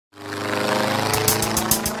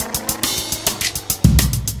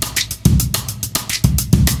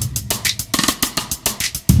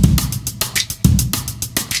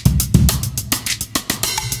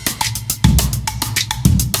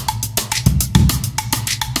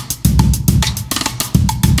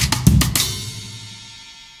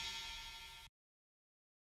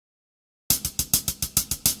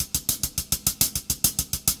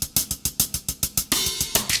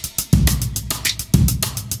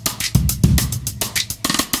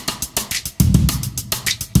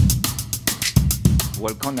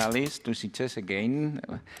welcome Alice to Sitges again,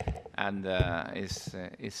 and is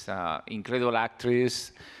incredible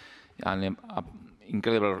actress and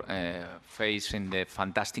incredible face in the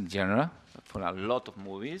fantastic genre for a lot of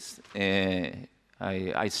movies.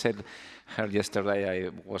 I said her yesterday I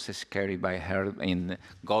was scared by her in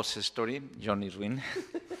Ghost Story, Johnny Wynn.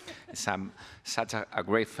 It's such a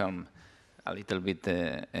great film. A little bit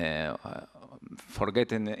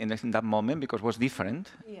forgotten in that moment because it was different.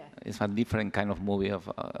 Yeah. It's a different kind of movie of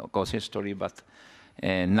Ghost Story, but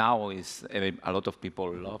now is a lot of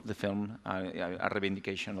people love the film, a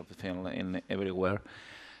reivindication of the film in everywhere.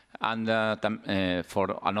 And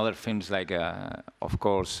for another films like, of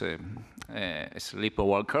course,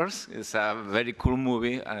 Sleepwalkers. It's a very cool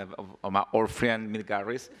movie of my old friend Mick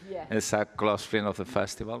Garris. Yeah. It's a close friend of the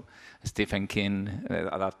festival. Stephen King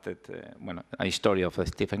adapted a story of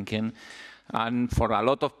Stephen King. And for a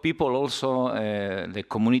lot of people also, the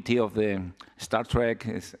community of the Star Trek,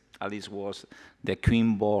 Alice was the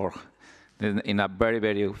Queen Borg in a very,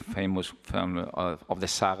 very famous film of the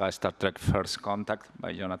saga Star Trek First Contact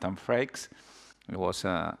by Jonathan Frakes. It was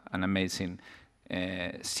an amazing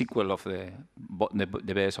sequel of the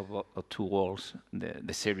best of two worlds,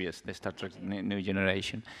 the series, the Star Trek New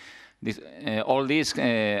Generation. All this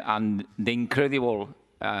and the incredible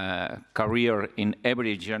career in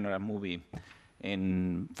every genre movie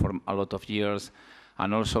for a lot of years,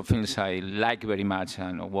 and also films I like very much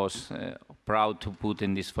and was proud to put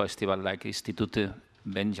in this festival, like Institute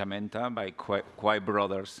Benjamenta by Coen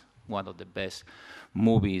Brothers, one of the best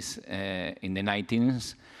movies in the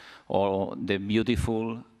 19th, or the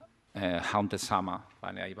beautiful Haunted Summer by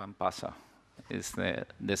Ivan Pasa. It's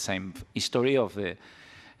the same history of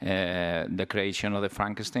the creation of the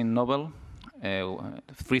Frankenstein novel.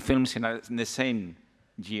 3 films in the same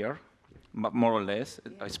year, more or less.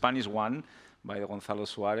 Yeah. A Spanish one by Gonzalo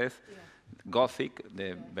Suarez, yeah. Gothic,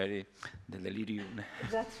 the delirium.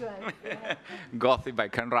 That's right. Yeah. Gothic by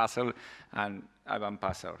Ken Russell and Ivan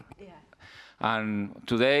Pasa. Yeah. And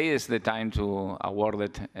today is the time to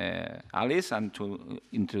award Alice and to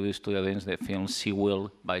introduce to the audience the film Sea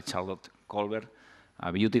Will by Charlotte Colbert,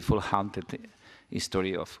 a beautiful haunted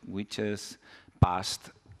history of witches,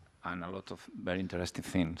 past, and a lot of very interesting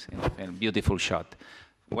things in the film. Beautiful shot.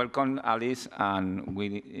 Welcome, Alice, and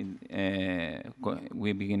we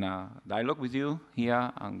begin a dialogue with you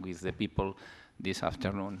here and with the people this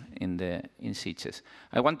afternoon in Sitges.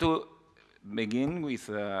 I want to begin with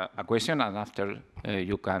a question, and after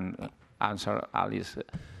you can answer Alice's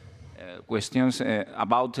questions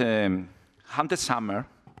about Haunted Summer,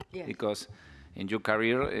 yes. Because in your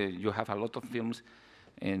career you have a lot of films.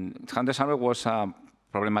 And Haunted Summer was a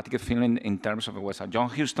problematic film in terms of it was a John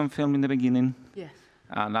Huston film in the beginning, yes.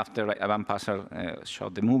 And after Ivan Pasa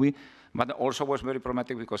shot the movie, but also was very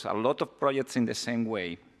problematic because a lot of projects in the same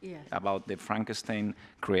way, yes. About the Frankenstein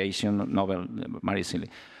creation novel, Mary Shelley.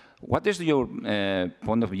 What is your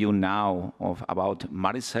point of view now about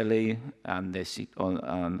Mary Shelley and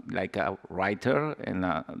like a writer and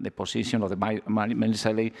the position of the Mary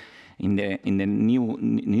Shelley in the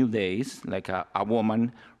new days, like a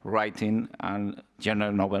woman writing a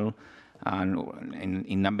genre novel and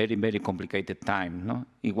in a very, very complicated time, no?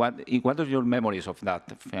 What are your memories of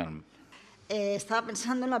that film? Estaba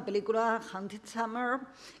pensando en la película Haunted Summer,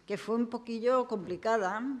 que fue un poquillo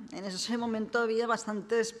complicada. En ese momento había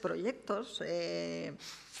bastantes proyectos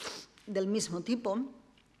del mismo tipo.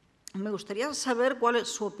 Me gustaría saber cuál es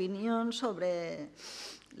su opinión sobre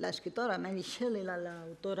la escritora Mary Shelley, la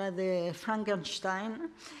autora de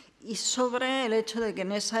Frankenstein, y sobre el hecho de que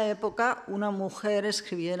en esa época una mujer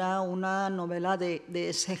escribiera una novela de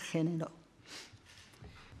ese género.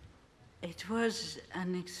 It was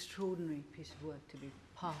an extraordinary piece of work to be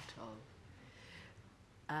part of,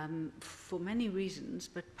 for many reasons,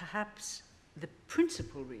 but perhaps the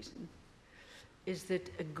principal reason is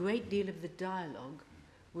that a great deal of the dialogue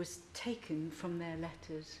was taken from their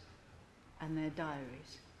letters and their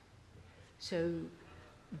diaries. So,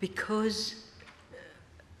 because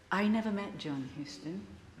I never met John Huston,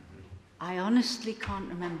 I honestly can't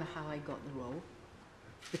remember how I got the role,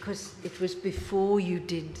 because it was before you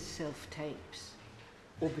did self-tapes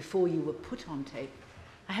or before you were put on tape.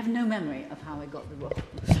 I have no memory of how I got the role,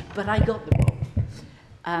 but I got the role.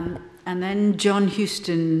 And then John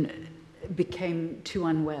Huston became too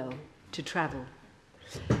unwell to travel.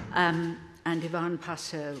 And Ivan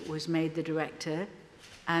Pasa was made the director,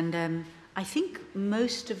 and I think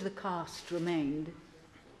most of the cast remained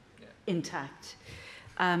intact.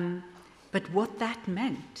 But what that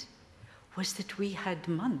meant was that we had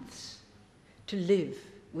months to live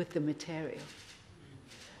with the material.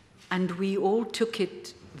 and we all took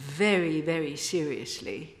it very, very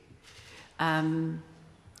seriously.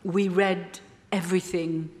 We read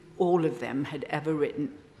everything all of them had ever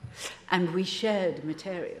written, and we shared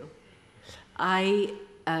material. I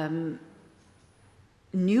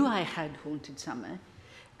knew I had Haunted Summer,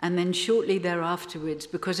 and then shortly thereafterwards,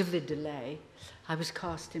 because of the delay, I was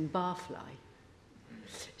cast in Barfly.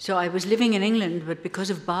 So I was living in England, but because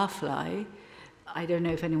of Barfly, I don't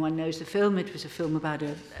know if anyone knows the film, it was a film about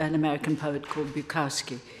an American poet called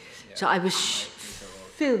Bukowski. Yeah. So I was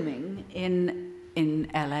filming in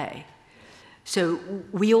LA. So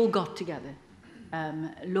we all got together.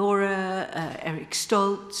 Laura, Eric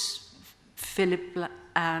Stoltz, Philip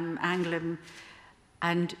Anglem,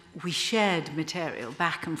 and we shared material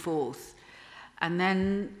back and forth. And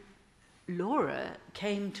then Laura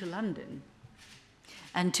came to London,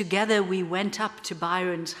 and together we went up to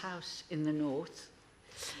Byron's house in the north,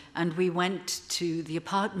 and we went to the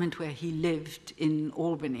apartment where he lived in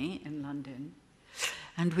Albany, in London,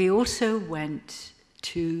 and we also went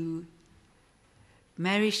to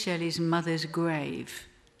Mary Shelley's mother's grave,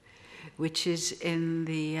 which is in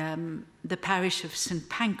the parish of St.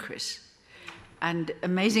 Pancras. And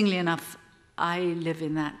amazingly enough, I live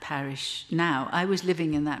in that parish now. I was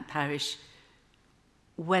living in that parish.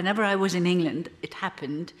 Whenever I was in England, it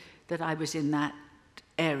happened that I was in that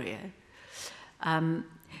area,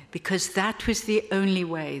 because that was the only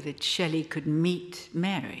way that Shelley could meet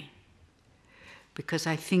Mary, because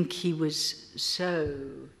I think he was so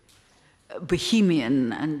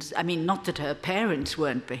bohemian, and I mean, not that her parents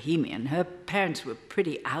weren't bohemian, her parents were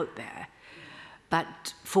pretty out there,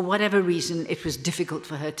 but for whatever reason, it was difficult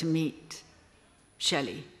for her to meet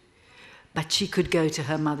Shelley, but she could go to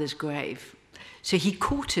her mother's grave. So he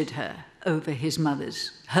courted her over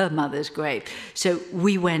her mother's grave. So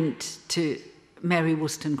we went to Mary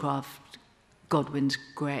Wollstonecraft Godwin's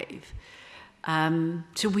grave.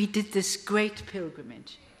 So we did this great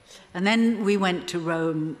pilgrimage. And then we went to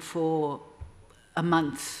Rome for a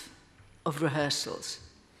month of rehearsals,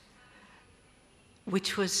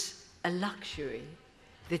 which was a luxury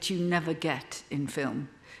that you never get in film.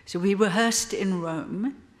 So we rehearsed in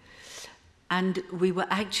Rome, and we were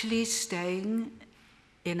actually staying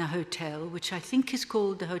in a hotel, which I think is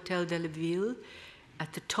called the Hotel de la Ville,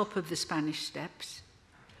 at the top of the Spanish Steps.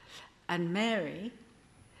 And Mary,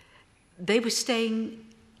 they were staying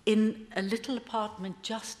in a little apartment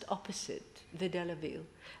just opposite the de la Ville.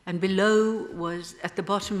 And below was, at the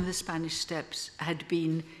bottom of the Spanish Steps, had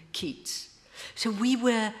been Keats. So we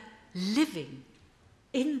were living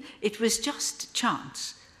in, it was just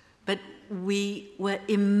chance, but we were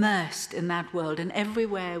immersed in that world, and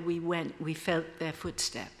everywhere we went, we felt their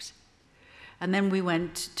footsteps. And then we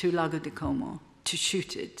went to Lago di Como to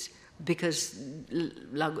shoot it, because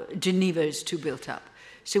Geneva is too built up.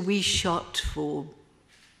 So we shot for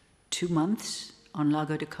 2 months on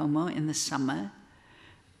Lago di Como in the summer,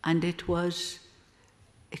 and it was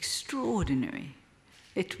extraordinary.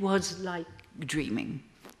 It was like dreaming.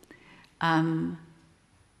 And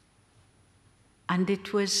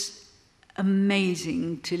it was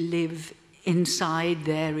amazing to live inside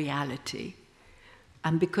their reality.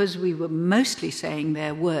 And because we were mostly saying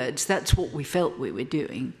their words, that's what we felt we were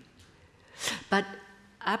doing. But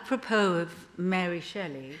apropos of Mary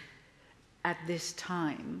Shelley, at this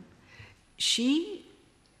time, she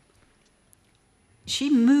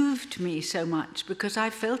moved me so much because I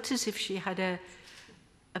felt as if she had a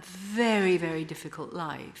very, very difficult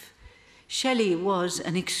life. Shelley was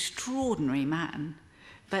an extraordinary man,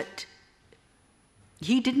 but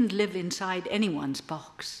he didn't live inside anyone's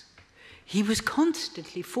box. He was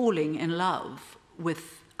constantly falling in love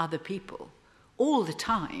with other people all the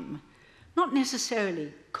time, not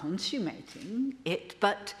necessarily consummating it,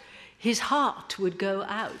 but his heart would go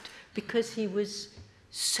out because he was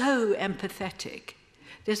so empathetic.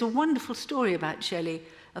 There's a wonderful story about Shelley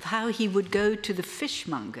of how he would go to the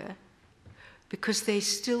fishmonger because they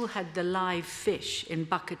still had the live fish in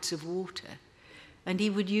buckets of water. And he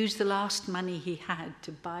would use the last money he had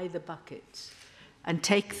to buy the buckets and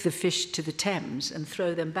take the fish to the Thames and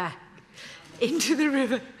throw them back into the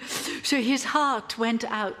river. So his heart went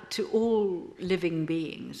out to all living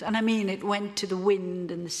beings. And I mean, it went to the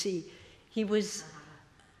wind and the sea. He was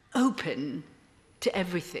open to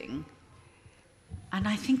everything. And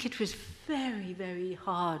I think it was very, very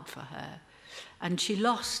hard for her. And she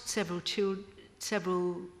lost several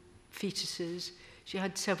fetuses. She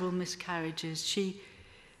had several miscarriages.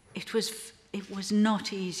 It was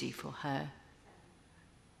not easy for her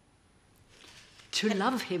to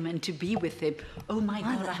love him and to be with him. Oh my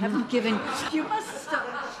God, I haven't given... You must stop.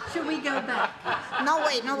 Shall we go back? No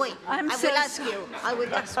way, no way. I will ask you. I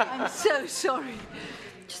will ask you. I'm so sorry.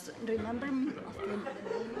 Just remember me of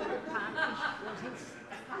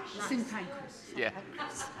the St. Pancras. Yeah.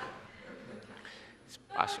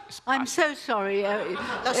 I'm so sorry.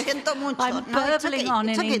 Lo siento mucho. I'm burbling on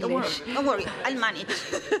in English. Don't worry. I'll manage.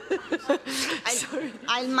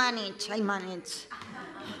 I'll manage.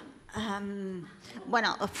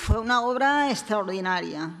 Bueno, fue una obra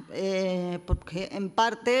extraordinaria, porque en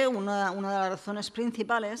parte una de las razones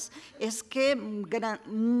principales es que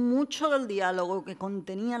mucho del diálogo que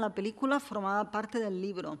contenía la película formaba parte del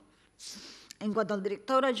libro. En cuanto al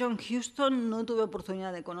director, a John Huston, no tuve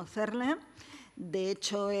oportunidad de conocerle. De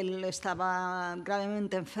hecho, él estaba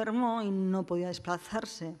gravemente enfermo y no podía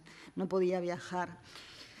desplazarse, no podía viajar.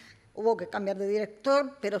 Hubo que cambiar de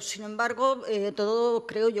director, pero sin embargo todo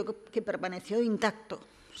creo yo que permaneció intacto,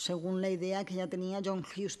 según la idea que ya tenía John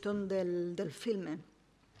Huston del filme.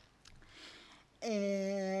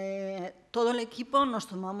 Todo el equipo nos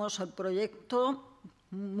tomamos el proyecto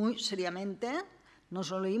muy seriamente, nos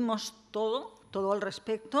lo leímos todo al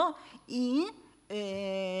respecto y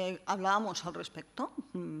hablábamos al respecto,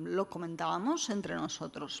 lo comentábamos entre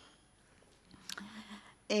nosotros.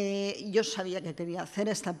 Yo sabía que quería hacer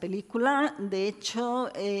esta película. De hecho,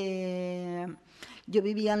 yo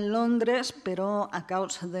vivía en Londres, pero a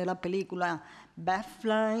causa de la película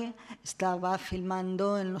Badfly estaba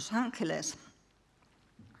filmando en Los Ángeles.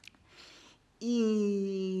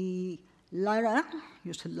 Y Lara,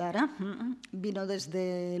 vino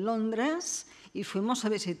desde Londres y fuimos a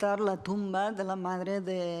visitar la tumba de la madre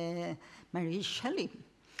de Mary Shelley.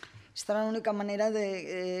 Esta era la única manera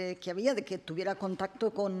que había de que tuviera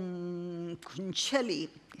contacto con Shelley.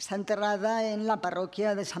 Está enterrada en la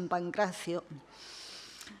parroquia de San Pancracio.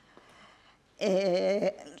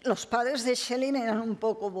 Los padres de Shelley eran un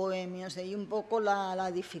poco bohemios, de ahí un poco la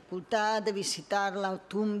dificultad de visitar la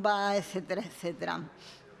tumba, etcétera, etcétera.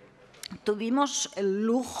 Tuvimos el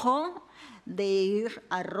lujo de ir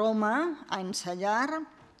a Roma a ensayar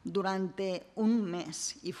durante un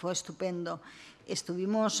mes y fue estupendo.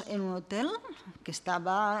 Estuvimos en un hotel que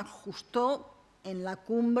estaba justo en la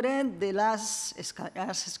cumbre de las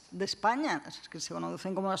escaleras de España, que se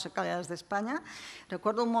conocen como las escaleras de España.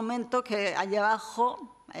 Recuerdo un momento que allá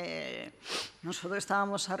abajo, nosotros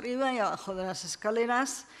estábamos arriba y abajo de las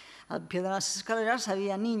escaleras, al pie de las escaleras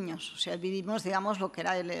había niños. O sea, vivimos, digamos, lo que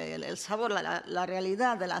era el sabor, la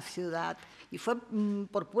realidad de la ciudad. Y fue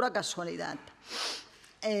por pura casualidad.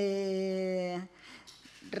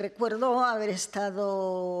 Recuerdo haber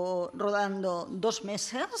estado rodando 2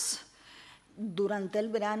 meses durante el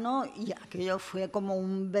verano y aquello fue como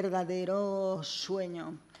un verdadero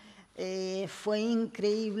sueño. Fue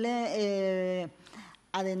increíble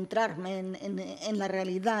adentrarme en la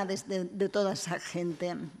realidad de toda esa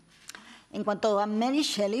gente. En cuanto a Mary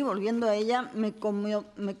Shelley, volviendo a ella, me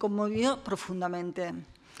conmovió profundamente,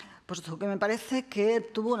 puesto que me parece que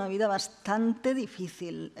tuvo una vida bastante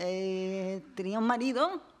difícil. Tenía un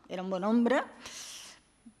marido, era un buen hombre,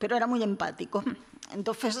 pero era muy empático.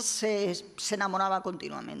 Entonces se enamoraba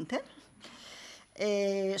continuamente.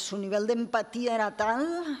 Su nivel de empatía era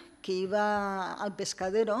tal que iba al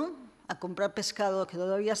pescadero a comprar pescado que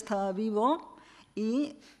todavía estaba vivo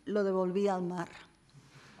y lo devolvía al mar.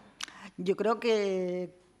 Yo creo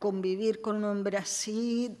que convivir con un hombre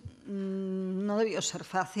así no debió ser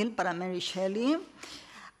fácil para Mary Shelley,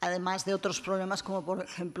 además de otros problemas como, por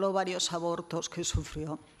ejemplo, varios abortos que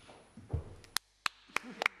sufrió.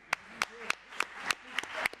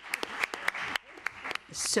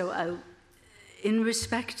 So, in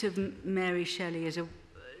respect of Mary Shelley,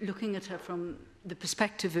 looking at her from the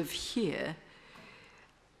perspective of here,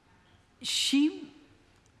 she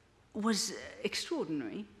was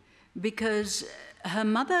extraordinary because her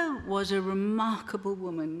mother was a remarkable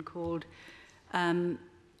woman called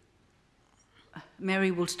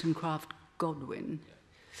Mary Wollstonecraft Godwin.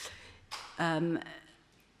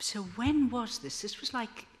 So when was this? This was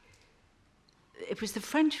like, it was the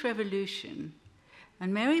French Revolution.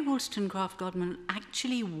 And Mary Wollstonecraft Godwin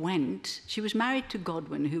actually went, she was married to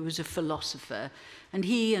Godwin, who was a philosopher, and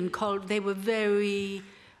he and they were very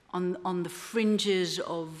on the fringes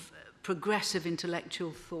of progressive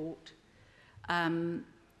intellectual thought.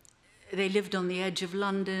 They lived on the edge of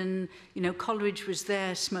London. You know, Coleridge was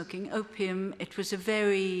there smoking opium. It was a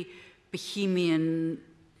very bohemian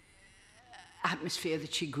atmosphere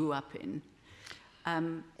that she grew up in.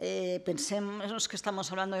 Pensemos que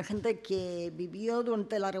estamos hablando de gente que vivió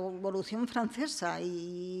durante la Revolución Francesa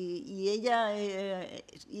y ella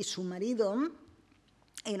y su marido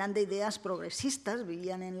eran de ideas progresistas,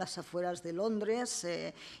 vivían en las afueras de Londres,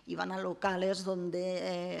 iban a locales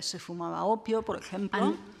donde se fumaba opio, por ejemplo.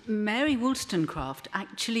 And Mary Wollstonecraft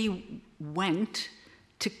actually went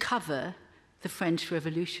to cover the French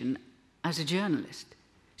Revolution as a journalist.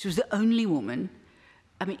 She was the only woman.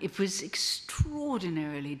 I mean, it was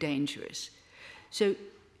extraordinarily dangerous. So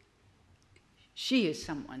she is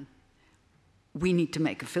someone we need to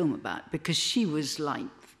make a film about, because she was like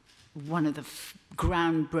one of the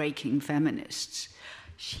groundbreaking feminists.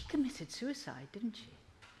 She committed suicide, didn't she?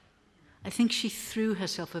 I think she threw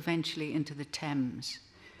herself eventually into the Thames,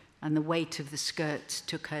 and the weight of the skirts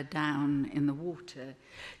took her down in the water.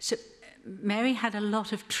 So Mary had a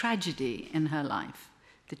lot of tragedy in her life.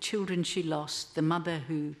 The children she lost, the mother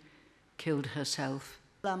who killed herself.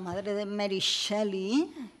 La madre de Mary Shelley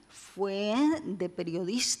fue de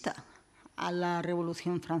periodista a la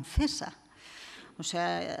Revolución Francesa. O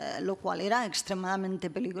sea, lo cual era extremadamente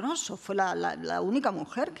peligroso. Fue la única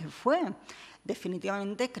mujer que fue.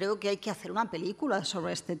 Definitivamente creo que hay que hacer una película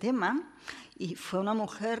sobre este tema, y fue una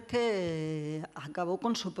mujer que acabó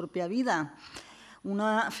con su propia vida.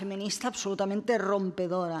 Una feminista absolutamente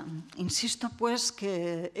rompedora. Insisto, pues,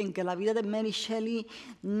 en que la vida de Mary Shelley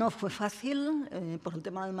no fue fácil, por el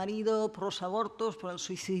tema del marido, por los abortos, por el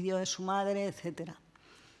suicidio de su madre, etc.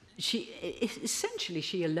 Essentially,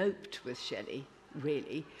 she eloped with Shelley,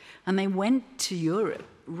 really, and they went to Europe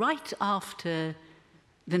right after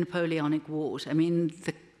the Napoleonic Wars. I mean,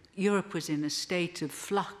 Europe was in a state of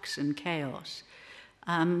flux and chaos.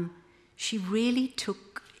 She really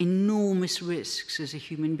took enormous risks as a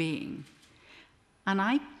human being. And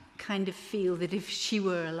I kind of feel that if she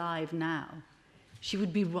were alive now, she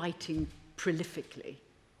would be writing prolifically.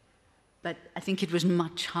 But I think it was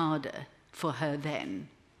much harder for her then.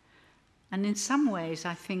 And in some ways,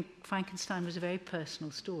 I think Frankenstein was a very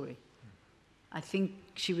personal story. I think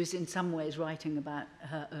she was in some ways writing about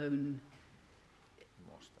her own...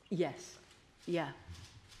 Monster. Yes, yeah.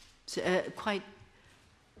 So, quite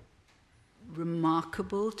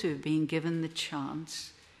remarkable to have been given the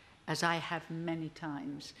chance, as I have many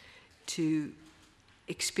times, to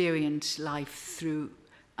experience life through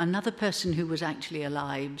another person who was actually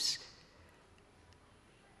alive's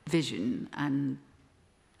vision and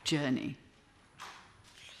journey.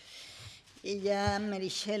 Ella, Mary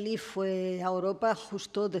Shelley, fue a Europa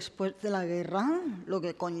justo después de la guerra, lo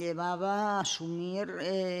que conllevaba asumir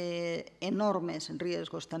enormes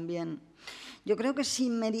riesgos también. Yo creo que si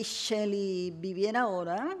Mary Shelley viviera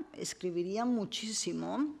ahora, escribiría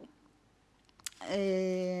muchísimo.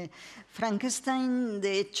 Frankenstein,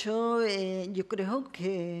 de hecho, yo creo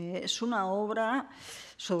que es una obra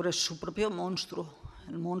sobre su propio monstruo,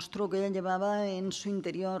 el monstruo que ella llevaba en su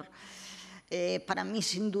interior. Para mí,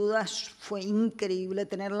 sin duda, fue increíble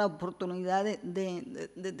tener la oportunidad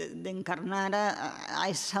de encarnar a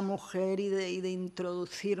esa mujer y de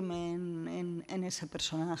introducirme en ese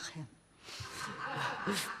personaje.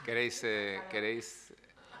 ¿Queréis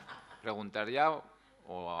preguntar ya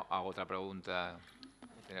o hago otra pregunta?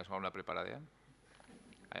 ¿Tenéis alguna preparada ya?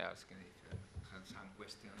 I ask some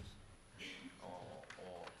questions or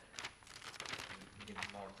need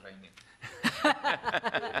more training.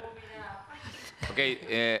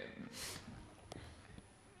 Okay.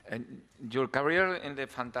 Your career in the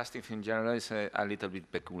fantastic film genre is a little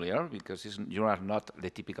bit peculiar, because you are not the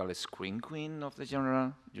typical screen queen of the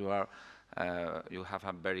genre. You have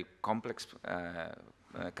a very complex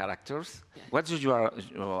characters. Yeah. What's your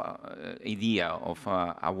idea of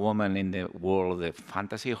a woman in the world of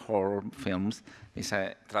fantasy horror films? It's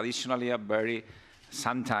traditionally a very,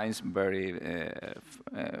 sometimes very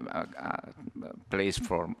place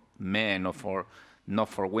for men or not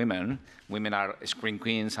for women. Women are screen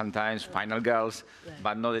queens sometimes, final girls, right,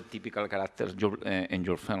 but not the typical characters in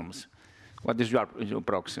your films. What is your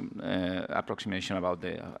approximation about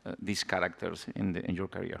these characters in your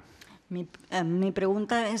career? Mi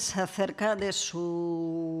pregunta es acerca de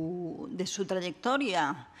su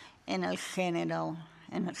trayectoria en el género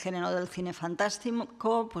del cine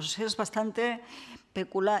fantástico. Pues es bastante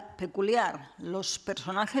peculiar. Los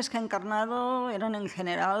personajes que ha encarnado eran en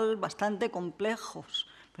general bastante complejos.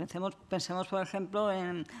 Pensemos, por ejemplo,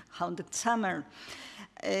 en Haunted Summer.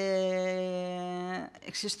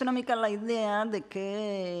 Existe una mica la idea de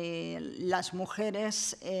que las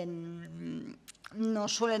mujeres no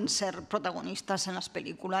suelen ser protagonistas en las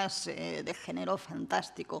películas de género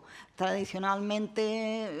fantástico.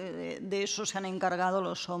 Tradicionalmente de eso se han encargado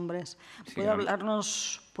los hombres. Sí, ¿Puede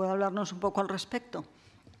hablarnos un poco al respecto?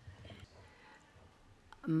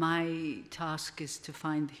 My task is to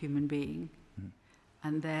find the human being,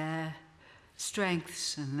 and there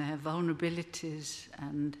strengths and their vulnerabilities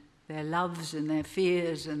and their loves and their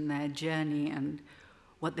fears and their journey and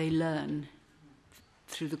what they learn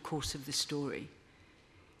through the course of the story.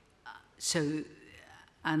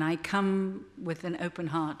 And I come with an open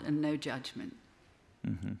heart and no judgment.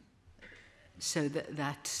 Mm-hmm. So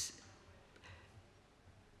that's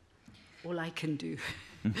all I can do.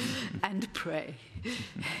 And pray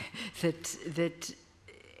that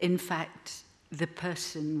in fact the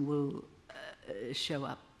person will show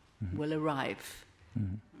up, will arrive,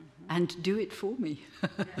 and do it for me.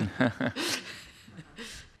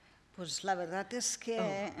 Pues la verdad es que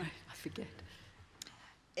I forget.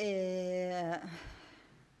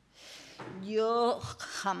 Yo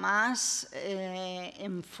jamás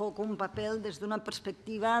enfoco un papel desde una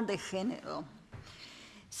perspectiva de género,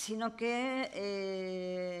 sino que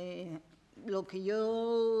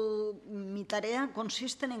mi tarea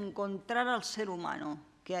consiste en encontrar al ser humano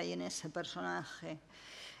que hay en ese personaje,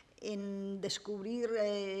 en descubrir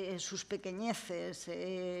sus pequeñeces,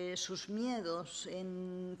 sus miedos,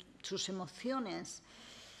 en sus emociones.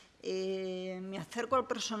 Me acerco al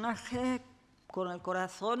personaje con el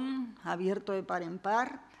corazón abierto de par en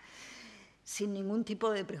par, sin ningún tipo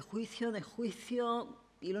de prejuicio, de juicio,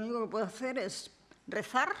 y lo único que puedo hacer es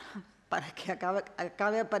rezar para que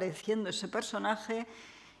acabe apareciendo ese personaje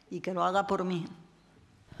y que lo haga por mí.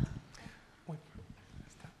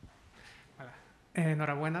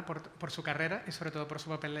 Enhorabuena por su carrera y sobre todo por su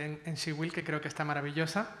papel en She Will, que creo que está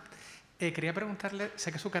maravillosa. Quería preguntarle,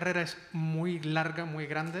 sé que su carrera es muy larga, muy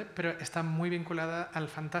grande, pero está muy vinculada al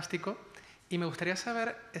fantástico. Y me gustaría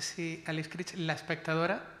saber si a Liz KRIGE, la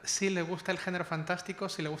espectadora, si le gusta el género fantástico,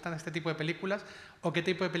 si le gustan este tipo de películas o qué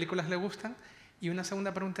tipo de películas le gustan. Y una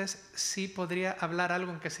segunda pregunta es si podría hablar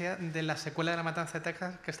algo, aunque sea de la secuela de La Matanza de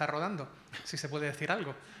Texas que está rodando, si se puede decir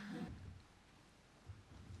algo.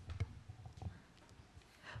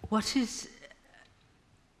 What is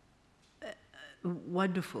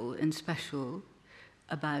wonderful and special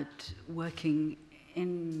about working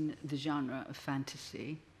in the genre of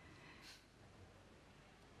fantasy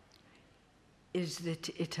is that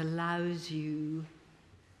it allows you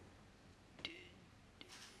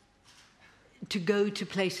to go to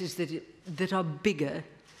places that are bigger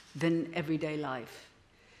than everyday life.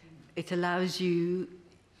 It allows you,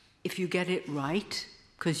 if you get it right,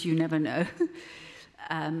 because you never know,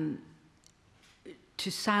 to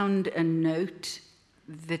sound a note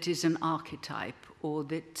that is an archetype or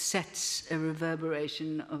that sets a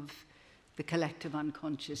reverberation of the collective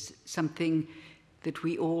unconscious, something that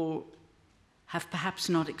we all have perhaps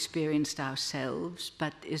not experienced ourselves,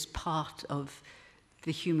 but is part of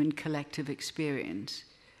the human collective experience.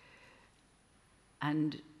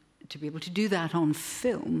 And to be able to do that on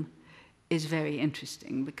film is very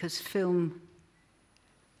interesting, because film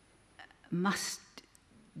must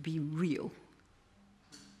be real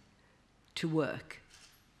to work.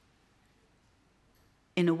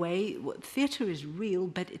 In a way, theatre is real,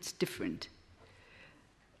 but it's different.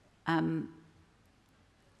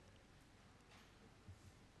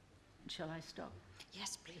 Shall I stop?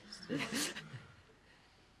 Yes, please.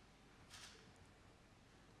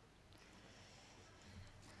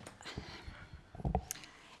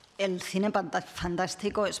 El cine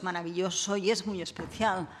fantástico es maravilloso y es muy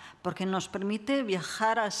especial porque nos permite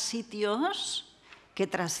viajar a sitios que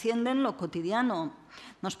trascienden lo cotidiano.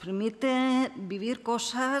 Nos permite vivir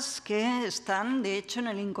cosas que están, de hecho, en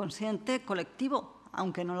el inconsciente colectivo,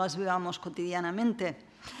 aunque no las vivamos cotidianamente.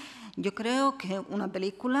 Yo creo que una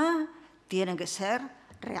película tiene que ser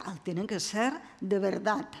real, tiene que ser de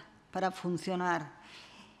verdad para funcionar.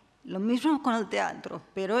 Lo mismo con el teatro,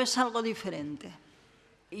 pero es algo diferente.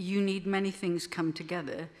 You need many things come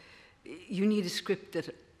together. You need a script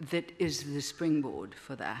that is the springboard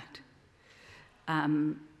for that.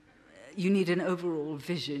 You need an overall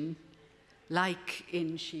vision, like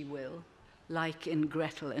in She Will, like in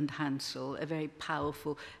Gretel and Hansel, a very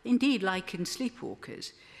powerful, indeed like in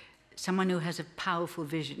Sleepwalkers, someone who has a powerful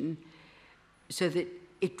vision so that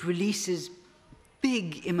it releases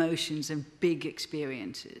big emotions and big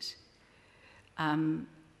experiences. And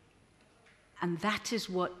that is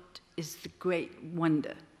what is the great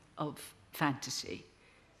wonder of fantasy,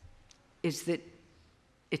 is that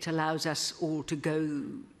it allows us all to go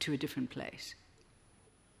to a different place.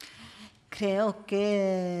 Creo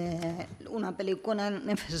que una película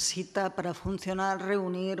necesita, para funcionar,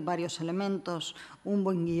 reunir varios elementos. Un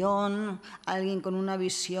buen guión, alguien con una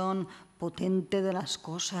visión potente de las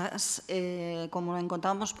cosas, como lo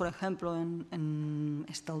encontramos, por ejemplo, en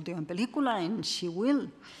esta última película, en She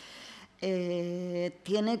Will.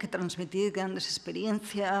 tiene que transmitir grandes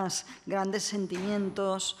experiencias, grandes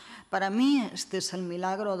sentimientos. Para mí este es el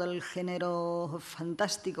milagro del género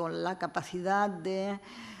fantástico, la capacidad de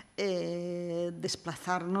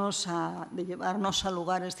desplazarnos, de llevarnos a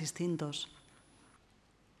lugares distintos.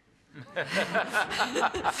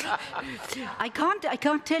 I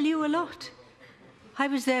can't tell you a lot. I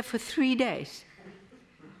was there for 3 days.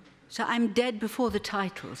 So I'm dead before the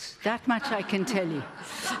titles. That much I can tell you.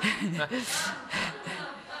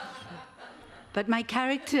 But my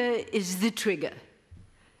character is the trigger.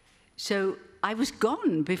 So I was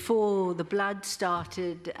gone before the blood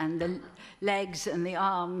started and the legs and the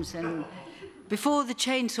arms and before the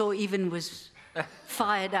chainsaw even was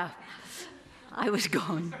fired up. I was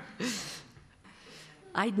gone.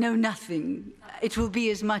 I'd know nothing. It will be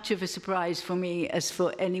as much of a surprise for me as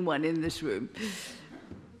for anyone in this room.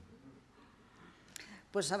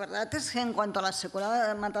 Pues la verdad es que en cuanto a la secuela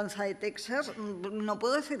de Matanza de Texas, no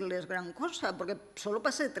puedo decirles gran cosa, porque solo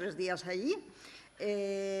pasé 3 días allí.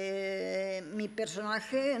 Mi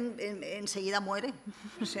personaje enseguida muere,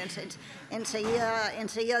 o sea,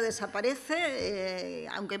 enseguida desaparece,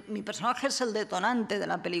 aunque mi personaje es el detonante de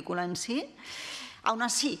la película en sí. Aún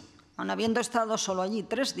así, aun habiendo estado solo allí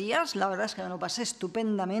 3 días, la verdad es que me lo pasé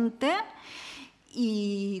estupendamente.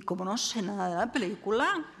 Y como no sé nada de la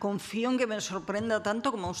película, confío en que me sorprenda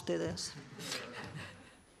tanto como a ustedes.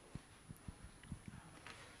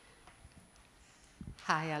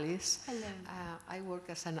 Hi, Alice. Hello. I work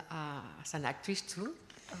as an actress too.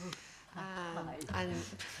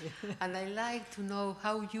 And I like to know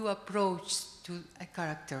how you approach to a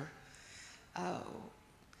character.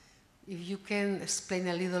 If you can explain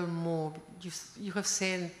a little more, you have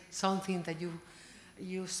said something that you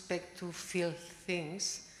expect to feel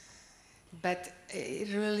things, but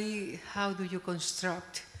really, how do you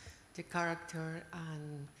construct the character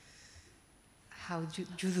and how you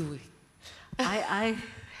do it? I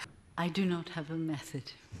do not have a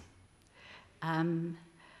method.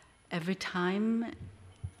 Every time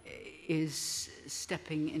is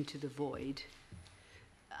stepping into the void.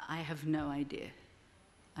 I have no idea.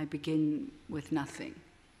 I begin with nothing.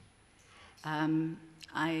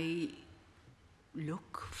 I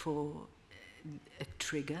look for a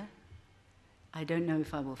trigger. I don't know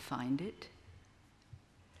if I will find it.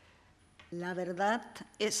 La verdad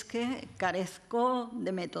es que carezco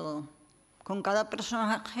de método. Con cada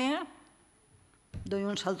personaje doy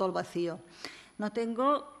un salto al vacío. No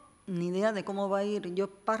tengo ni idea de cómo va a ir. Yo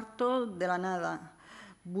parto de la nada.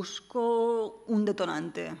 Busco un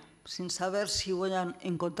detonante, sin saber si voy a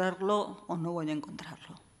encontrarlo o no voy a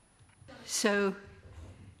encontrarlo. So,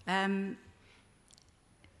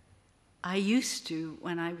 I used to,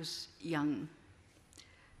 when I was young,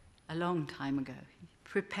 a long time ago,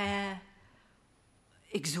 prepare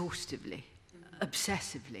exhaustively,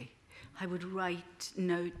 obsessively. I would write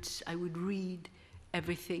notes, I would read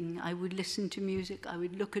everything, I would listen to music, I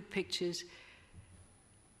would look at pictures,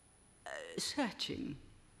 searching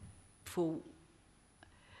for...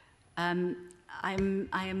 I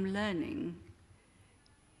am learning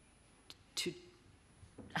to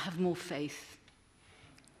have more faith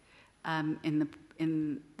in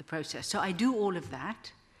the process. So I do all of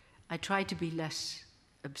that. I try to be less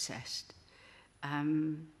obsessed.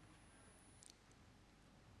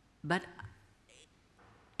 But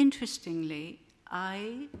interestingly,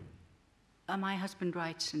 my husband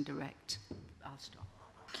writes and directs. I'll stop.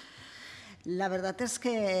 La verdad es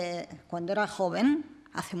que cuando era joven,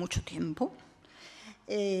 hace mucho tiempo,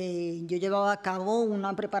 yo llevaba a cabo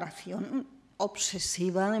una preparación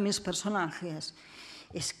obsesiva de mis personajes.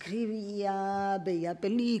 Escribía, veía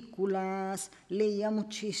películas, leía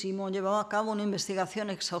muchísimo, llevaba a cabo una investigación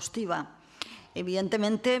exhaustiva.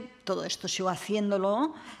 Evidentemente, todo esto sigo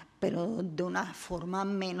haciéndolo, pero de una forma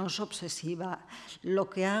menos obsesiva. Lo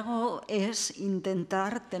que hago es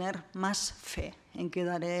intentar tener más fe en que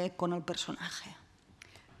daré con el personaje.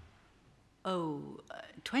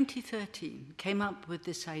 2013 came up with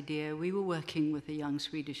this idea. We were working with a young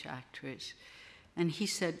Swedish actress, and he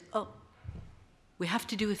said, we have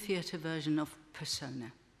to do a theatre version of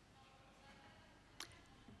Persona.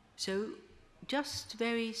 So, just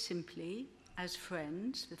very simply, as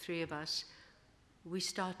friends, the 3 of us, we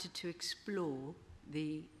started to explore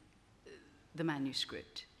the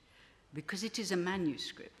manuscript, because it is a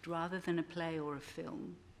manuscript rather than a play or a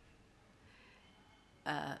film.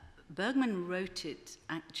 Bergman wrote it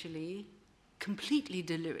actually completely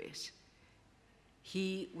delirious.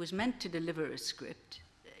 He was meant to deliver a script.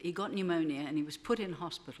 He got pneumonia and he was put in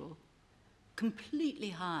hospital,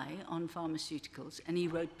 completely high on pharmaceuticals, and he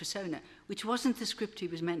wrote Persona, which wasn't the script he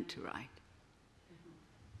was meant to write.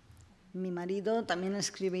 Mi marido también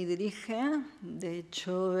escribe y dirige. De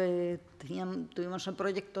hecho, tuvimos el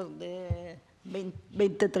proyecto de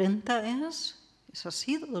 2030, ¿es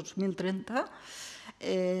así? 2030.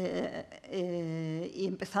 Y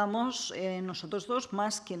empezamos nosotros dos,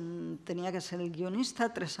 más quien tenía que ser el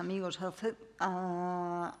guionista, 3 amigos,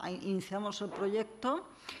 iniciamos el proyecto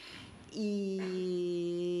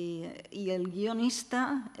y el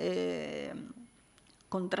guionista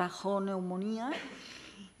contrajo neumonía.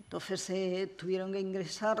 Entonces tuvieron que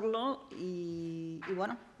ingresarlo y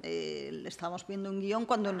bueno, le estábamos viendo un guión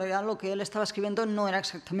cuando en realidad lo que él estaba escribiendo no era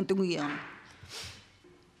exactamente un guión.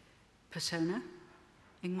 Persona,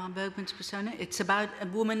 Ingmar Bergman's persona, it's about a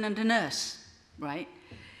woman and a nurse, right?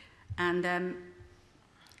 And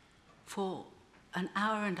for an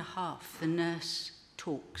hour and a half, the nurse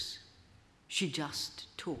talks. She just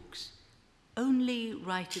talks. Only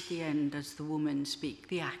right at the end does the woman speak,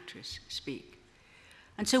 the actress speak.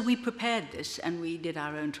 And so we prepared this, and we did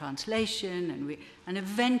our own translation, and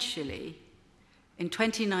eventually, in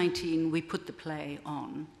 2019, we put the play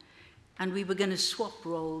on, and we were going to swap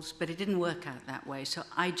roles, but it didn't work out that way, so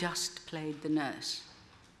I just played the nurse.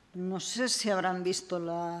 No sé si habrán visto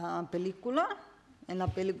la película. En la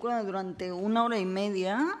película, durante 1 hora y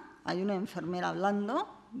media, hay una enfermera hablando,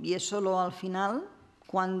 y es solo al final,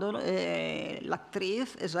 cuando la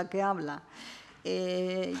actriz es la que habla.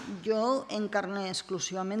 Yo encarné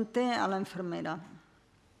exclusivamente a la enfermera.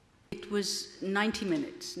 It was 90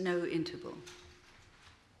 minutes, no interval.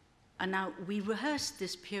 And now we rehearsed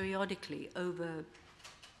this periodically over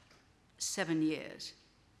 7 years.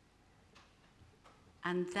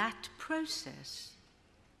 And that process,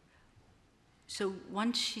 so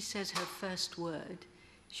once she says her first word,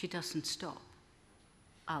 she doesn't stop.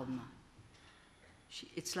 Alma.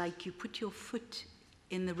 It's like you put your foot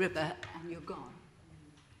in the river and you're gone.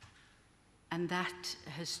 And that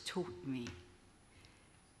has taught me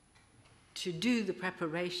to do the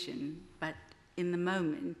preparation, but in the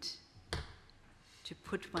moment, to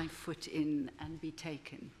put my foot in and be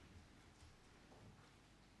taken.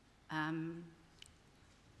 I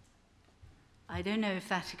don't know if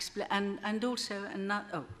that explains, and also another,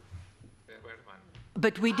 oh.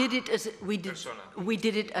 But we did it as we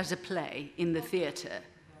did it as a play in the theatre,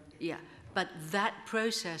 yeah. But that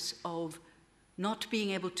process of not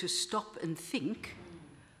being able to stop and think,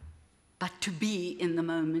 but to be in the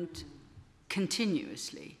moment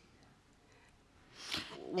continuously,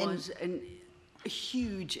 was a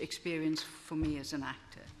huge experience for me as an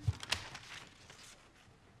actor.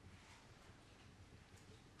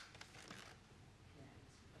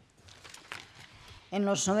 En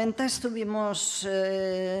los 90 estuvimos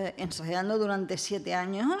ensayando durante 7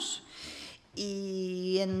 años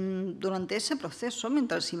y durante ese proceso,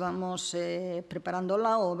 mientras íbamos preparando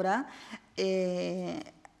la obra,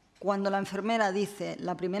 cuando la enfermera dice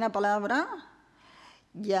la primera palabra,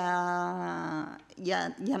 ya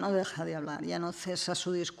no deja de hablar, ya no cesa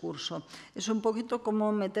su discurso. Es un poquito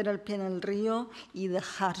como meter el pie en el río y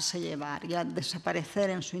dejarse llevar, ya desaparecer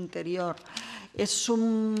en su interior. Es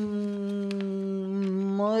un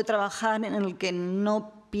modo de trabajar en el que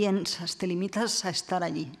no piensas, te limitas a estar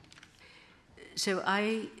allí. So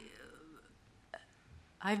I've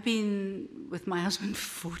been with my husband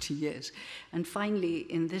for 40 years, and finally,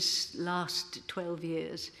 in this last 12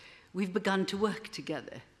 years, we've begun to work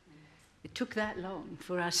together. It took that long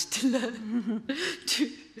for us to learn to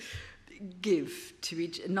give to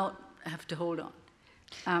each, not have to hold on.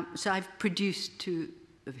 So I've produced 2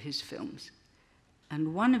 of his films,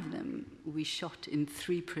 and one of them we shot in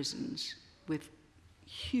 3 prisons with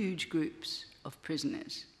huge groups of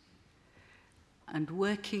prisoners. And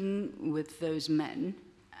working with those men,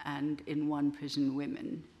 and in one prison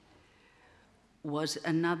women, was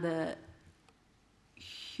another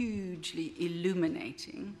hugely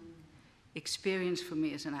illuminating experience for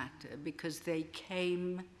me as an actor, because they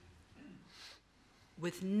came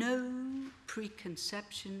with no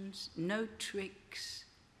preconceptions, no tricks,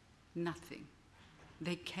 nothing.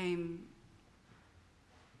 They came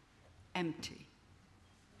empty.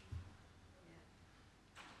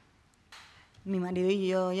 Mi marido y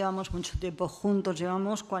yo llevamos mucho tiempo juntos,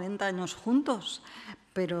 llevamos 40 años juntos,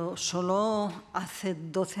 pero solo hace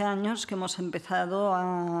 12 años que hemos empezado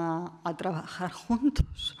a trabajar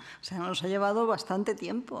juntos. O sea, nos ha llevado bastante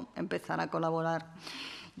tiempo empezar a colaborar.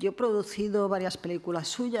 Yo he producido varias películas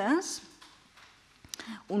suyas.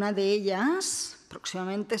 Una de ellas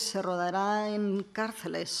próximamente se rodará en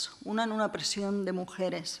cárceles, una en una prisión de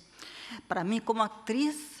mujeres. Para mí, como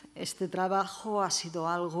actriz, este trabajo ha sido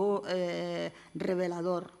algo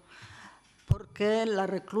revelador, porque las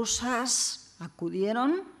reclusas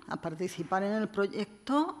acudieron a participar en el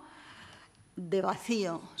proyecto de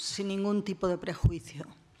vacío, sin ningún tipo de prejuicio.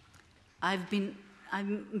 I'm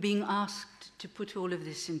being asked to put all of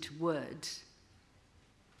this into words,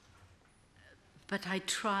 but I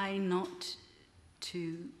try not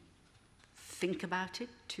to think about it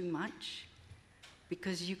too much,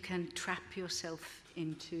 because you can trap yourself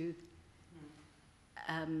into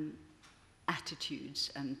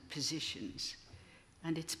attitudes and positions,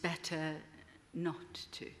 and it's better not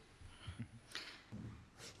to.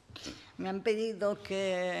 Me han pedido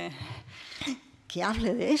que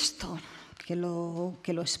hable de esto, que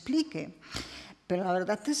lo explique. Pero la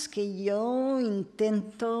verdad es que yo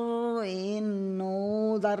intento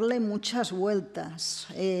no darle muchas vueltas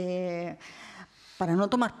para no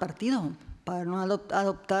tomar partido, para no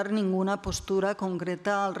adoptar ninguna postura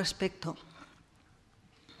concreta al respecto.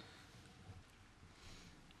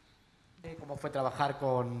 ¿Cómo fue trabajar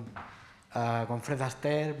con Fred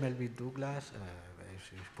Astaire, Melvyn Douglas?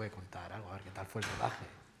 Si os puede contar algo, a ver qué tal fue el rodaje.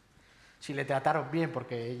 Si le trataron bien,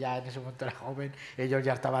 porque ella en ese momento era joven, ellos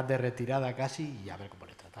ya estaban de retirada casi, y a ver cómo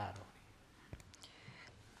le trataron.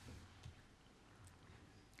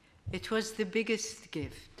 It was the biggest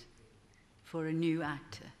gift for a new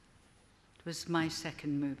actor. It was my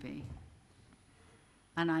second movie.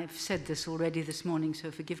 And I've said this already this morning,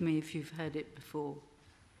 so forgive me if you've heard it before.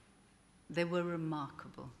 They were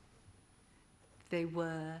remarkable. They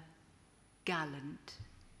were gallant.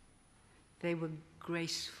 They were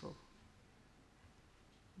graceful.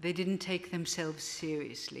 They didn't take themselves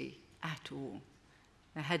seriously at all.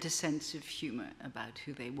 They had a sense of humor about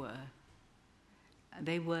who they were.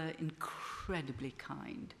 They were incredibly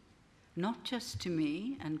kind, not just to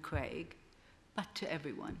me and Craig, but to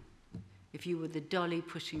everyone. If you were the dolly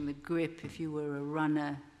pushing the grip, if you were a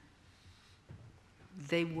runner,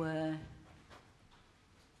 they were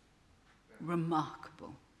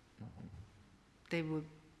remarkable. They were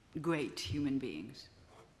great human beings.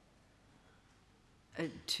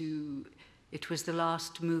 It was the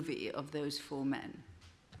last movie of those four men.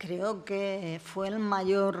 Creo que fue el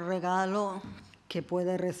mayor regalo que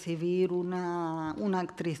puede recibir una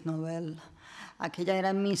actriz novel. Aquella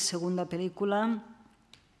era mi segunda película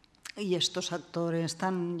y estos actores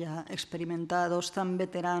tan ya experimentados, tan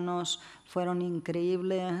veteranos, fueron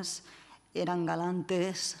increíbles, eran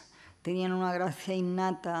galantes, tenían una gracia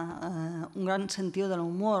innata, un gran sentido del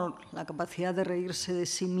humor, la capacidad de reírse de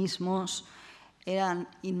sí mismos, eran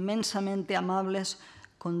inmensamente amables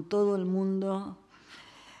con todo el mundo,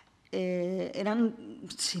 eran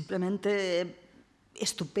simplemente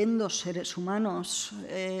estupendos seres humanos.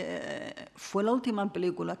 Fue la última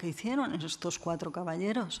película que hicieron estos cuatro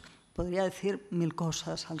caballeros. Podría decir 1000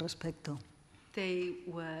 cosas al respecto. They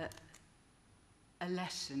were a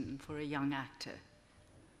lesson for a young actor,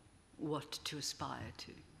 what to aspire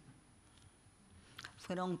to.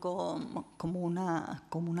 Fueron como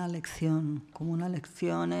una lección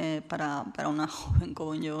para una joven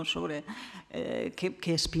como yo sobre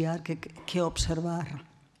qué espiar, qué observar,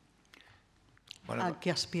 bueno, a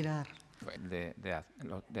qué aspirar.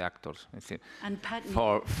 The actors, es decir, And Patton,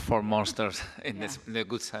 for monsters in Yeah. the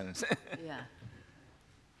good sense. yeah.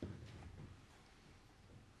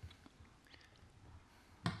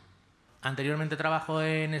 Anteriormente trabajó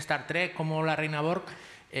en Star Trek como la Reina Borg.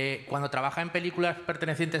 Cuando trabaja en películas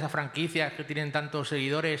pertenecientes a franquicias que tienen tantos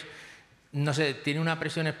seguidores, no sé, ¿tiene una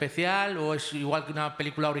presión especial o es igual que una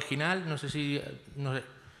película original? No sé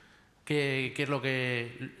qué es lo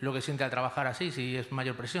que siente al trabajar así, si es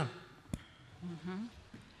mayor presión.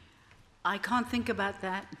 I can't think about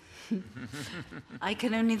that. I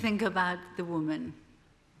can only think about the woman.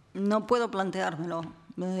 No puedo planteármelo.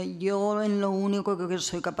 Yo en lo único que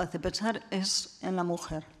soy capaz de pensar es en la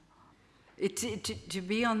mujer. To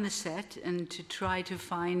be on the set and to try to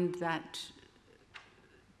find that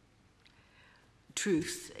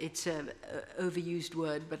truth, it's an overused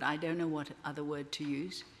word, but I don't know what other word to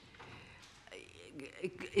use,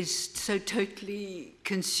 is so totally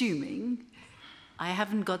consuming, I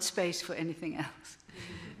haven't got space for anything else.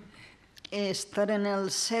 Estar en el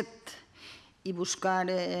set y buscar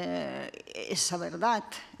esa verdad.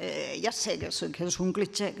 Ya sé que es un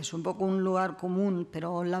cliché, que es un poco un lugar común,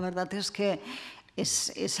 pero la verdad es que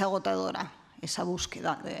es agotadora esa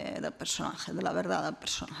búsqueda del personaje, de la verdad del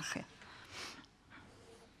personaje.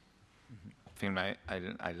 Film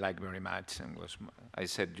I like very much, and I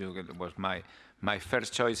said it was my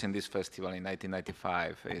first choice in this festival in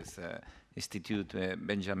 1995 is Institute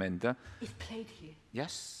Benjamin. It's played here.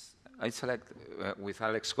 Yes. I select with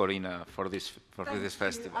Alex Corina for this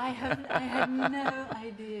festival. I had no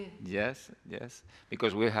idea. Yes,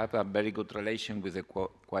 because we have a very good relation with the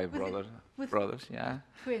Quay brothers, yeah.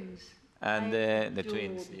 Twins. And the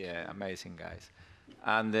twins, yeah, amazing guys.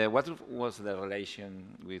 And what was the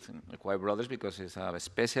relation with the Kwai brothers? Because it's a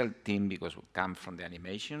special team because we come from the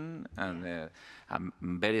animation and a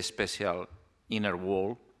very special inner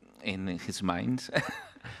world in his mind.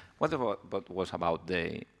 What was about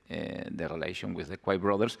the relation with the Kwai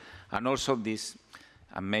brothers, and also this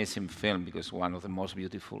amazing film, because one of the most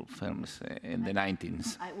beautiful films in the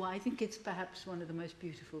 90s. Well, I think it's perhaps one of the most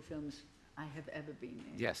beautiful films I have ever been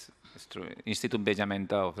in. Yes, it's true. Institut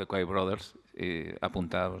Bellamenta of the Kwai brothers,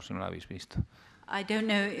 apuntado si no lo habéis visto. I don't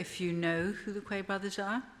know if you know who the Kwai brothers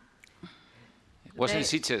are. It was in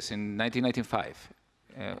Sitges in 1995.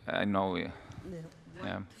 I know.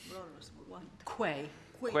 Kwai.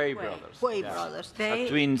 Kwai brothers. Kwai brothers.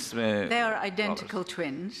 Twins. They are identical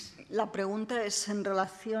twins. La pregunta es en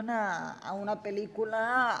relación a una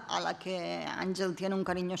película a la que Ángel tiene un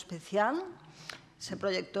cariño especial. Se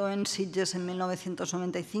proyectó en Sitges en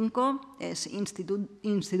 1995, es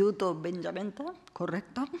Instituto Bellamenta,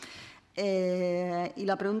 correcto. Y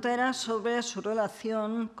la pregunta era sobre su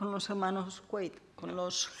relación con los hermanos Quaid, con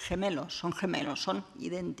los gemelos, son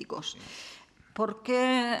idénticos.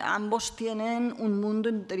 Porque ambos tienen un mundo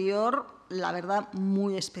interior, la verdad,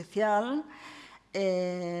 muy especial.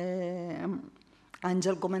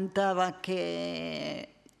 Ángel comentaba que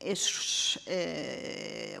es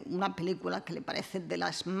una película que le parece de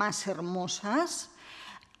las más hermosas.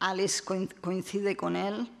 Alex coincide con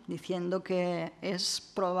él diciendo que es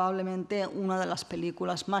probablemente una de las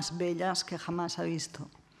películas más bellas que jamás ha visto.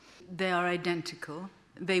 They are identical.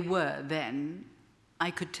 They were then. I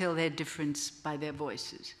could tell their difference by their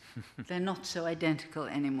voices. They're not so identical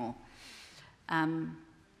anymore.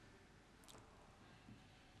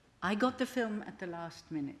 I got the film at the last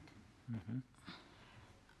minute. Mm-hmm.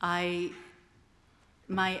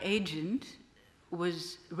 My agent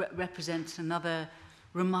represents another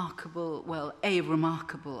remarkable, a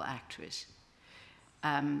remarkable actress.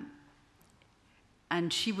 And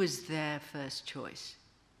she was their first choice.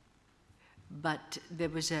 But there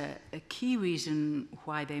was a key reason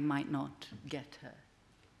why they might not get her.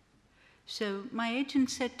 So my agent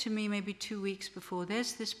said to me maybe 2 weeks before,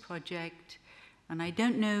 there's this project, and I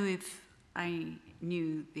don't know if I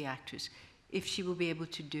knew the actress, if she will be able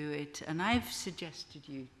to do it, and I've suggested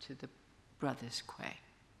you to the brothers Quay.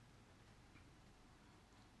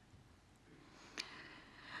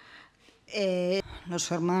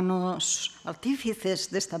 Los hermanos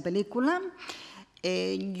artífices de esta película,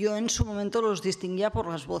 yo en su momento los distinguía por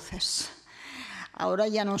las voces. Ahora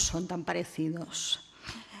ya no son tan parecidos.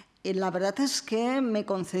 Y la verdad es que me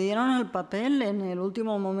concedieron el papel en el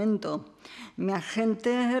último momento. Mi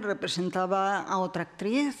agente representaba a otra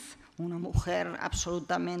actriz, una mujer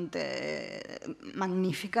absolutamente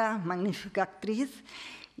magnífica, magnífica actriz,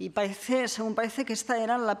 y según parece que esta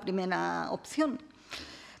era la primera opción.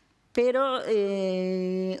 Pero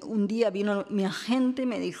un día vino mi agente y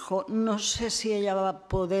me dijo, no sé si ella va a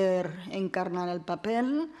poder encarnar el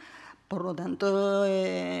papel, por lo tanto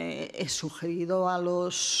he sugerido a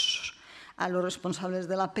los responsables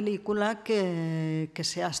de la película que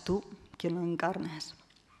seas tú quien lo encarnes.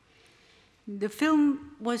 The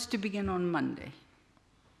film was to begin on Monday.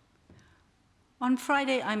 On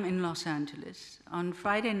Friday, I'm in Los Angeles. On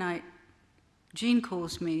Friday night, Jean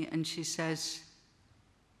calls me and she says,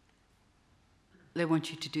 they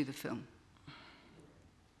want you to do the film.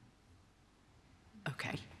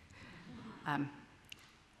 Okay.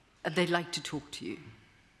 They'd like to talk to you.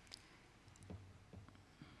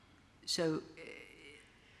 So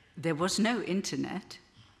there was no internet.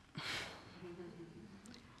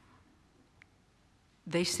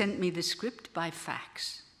 They sent me the script by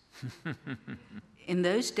fax. In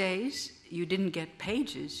those days, you didn't get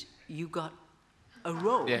pages, you got a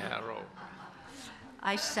roll. Yeah, a roll.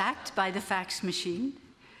 I sat by the fax machine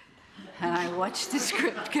and I watched the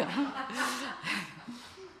script go.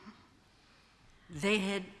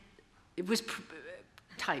 It was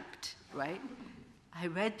typed, right? I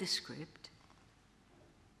read the script.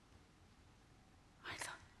 I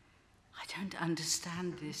thought, I don't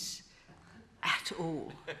understand this at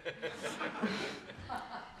all.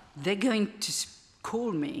 They're going to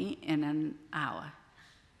call me in an hour.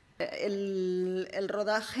 El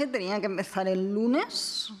rodaje tenía que empezar el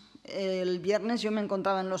lunes. El viernes yo me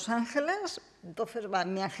encontraba en Los Ángeles. Entonces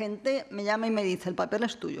mi agente me llama y me dice, el papel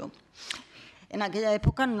es tuyo. En aquella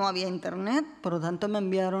época no había internet, por lo tanto me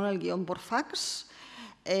enviaron el guión por fax,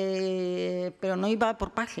 pero no iba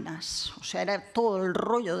por páginas, o sea, era todo el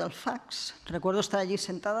rollo del fax. Recuerdo estar allí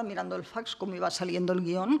sentada mirando el fax, cómo iba saliendo el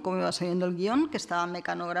guión, que estaba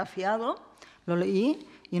mecanografiado, lo leí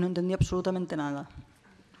y no entendí absolutamente nada.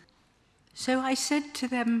 So I said to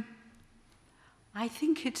them, I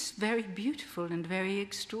think it's very beautiful and very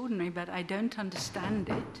extraordinary, but I don't understand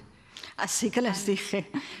it. Así que les dije,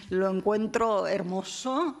 lo encuentro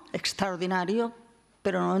hermoso, extraordinario,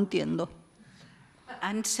 pero no lo entiendo.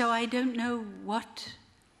 And so I don't know what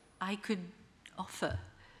I could offer.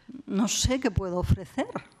 No sé qué puedo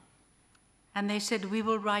ofrecer. And they said, we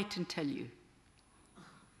will write and tell you.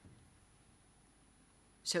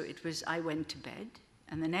 So I went to bed,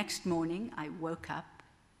 and the next morning I woke up.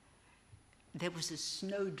 There was a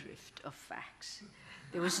snowdrift of facts.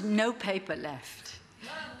 There was no paper left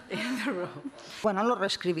in the room. Bueno, lo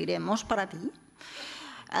reescribiremos para ti.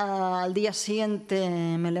 Al día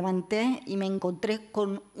siguiente me levanté y me encontré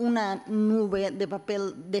con una nube de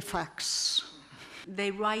papel de fax.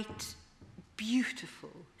 They write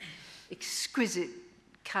beautiful, exquisite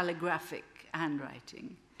calligraphic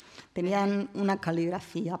handwriting. Tenían una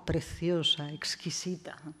caligrafía preciosa,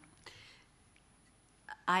 exquisita.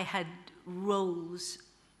 I had rolls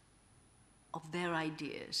of their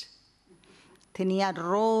ideas. Tenía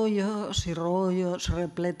rollos y rollos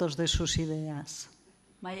repletos de sus ideas.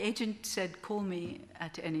 My agent said, call me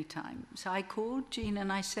at any time. So I called Jean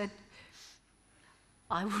and I said,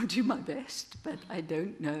 I will do my best, but I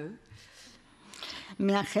don't know.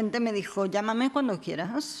 Mi agente me dijo, llámame cuando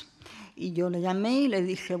quieras. Y yo le llamé y le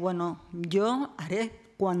dije, bueno, yo haré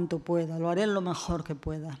cuanto pueda, lo haré lo mejor que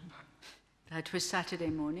pueda. That was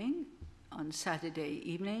Saturday morning. On Saturday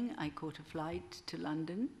evening, I caught a flight to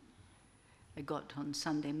London. I got on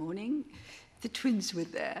Sunday morning. The twins were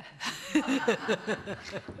there.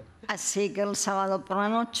 Así que el sábado por la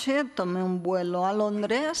noche tomé un vuelo a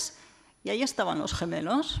Londres y ahí estaban los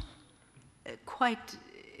gemelos. Quite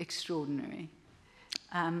extraordinary.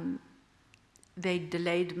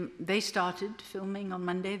 They started filming on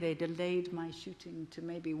Monday. They delayed my shooting to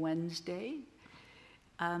maybe Wednesday.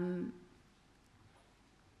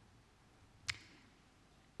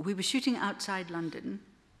 We were shooting outside London,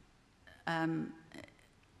 and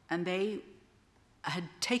they had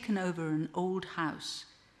taken over an old house.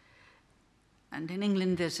 And in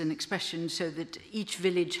England, there's an expression so that each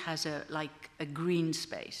village has like a green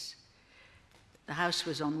space. The house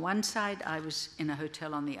was on one side, I was in a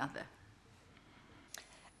hotel on the other.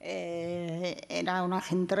 Era una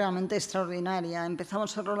gente realmente extraordinaria.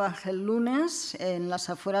 Empezamos el rodaje el lunes en las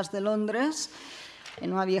afueras de Londres,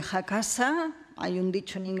 en una vieja casa. Hay un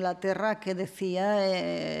dicho en Inglaterra que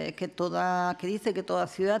decía que dice que toda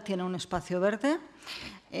ciudad tiene un espacio verde.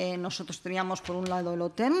 Nosotros teníamos por un lado el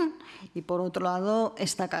hotel y por otro lado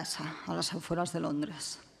esta casa, a las afueras de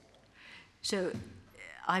Londres. So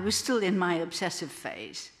I was still in my obsessive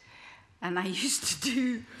phase, and I used to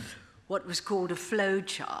do what was called a flow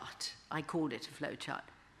chart. I called it a flow chart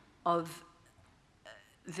of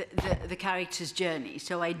the character's journey.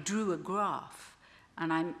 So I drew a graph,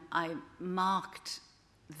 and I marked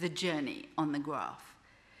the journey on the graph.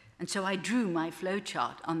 And so I drew my flow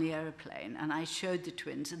chart on the aeroplane, and I showed the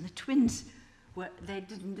twins. And the twins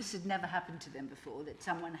this had never happened to them before, that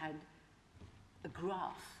someone had a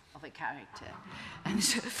graph of a character. And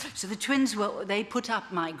so the twins they put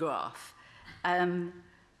up my graph.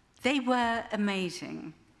 They were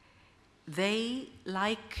amazing. They,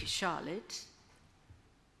 like Charlotte,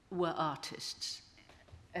 were artists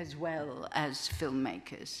as well as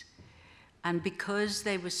filmmakers. And because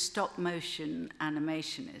they were stop-motion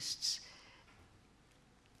animationists,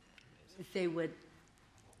 they were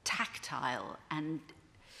tactile, and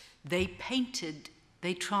they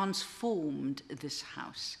transformed this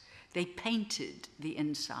house. They painted the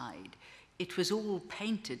inside. It was all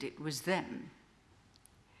painted, it was them.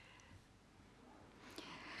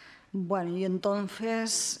 Bueno, y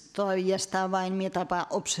entonces todavía estaba en mi etapa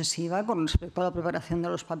obsesiva con respecto a la preparación de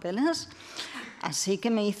los papeles, así que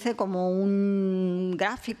me hice como un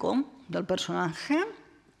gráfico del personaje,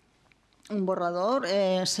 un borrador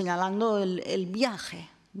señalando el viaje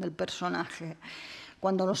del personaje.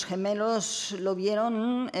 Cuando los gemelos lo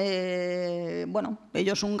vieron, bueno,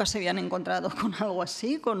 ellos nunca se habían encontrado con algo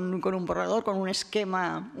así, con un borrador, con un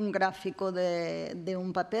esquema, un gráfico de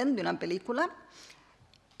un papel, de una película.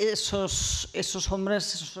 Esos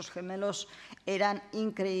hombres, esos gemelos, eran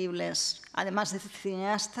increíbles. Además de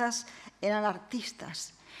cineastas, eran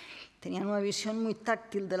artistas. Tenían una visión muy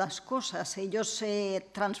táctil de las cosas. Ellos se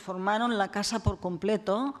transformaron la casa por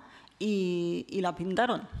completo y la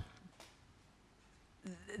pintaron.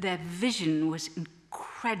 Their vision was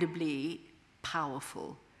incredibly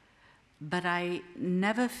powerful, but I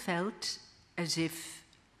never felt as if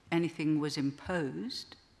anything was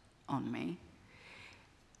imposed on me.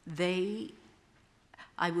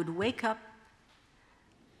 I would wake up,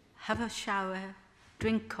 have a shower,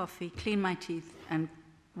 drink coffee, clean my teeth, and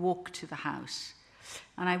walk to the house.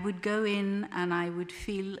 And I would go in and I would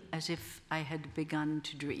feel as if I had begun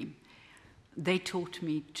to dream. They taught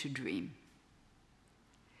me to dream.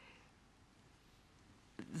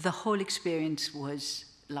 The whole experience was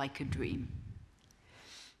like a dream.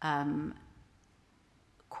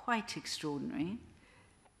 Quite extraordinary.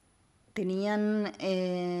 Tenían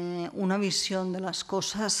una visión de las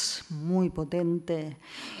cosas muy potente.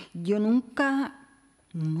 Yo nunca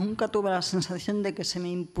tuve la sensación de que se me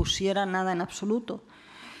impusiera nada en absoluto.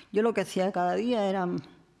 Yo lo que hacía cada día era,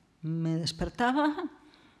 me despertaba,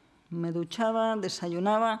 me duchaba,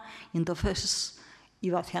 desayunaba y entonces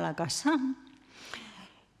iba hacia la casa.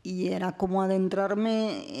 Y era como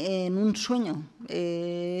adentrarme en un sueño.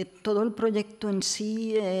 Todo el proyecto en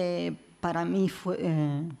sí para mí fue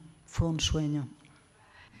un sueño.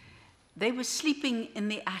 They were sleeping in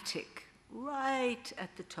the attic, right at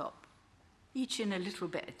the top, each in a little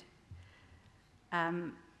bed.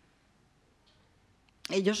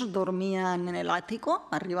 Ellos dormían en el ático,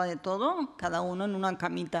 arriba de todo, cada uno en una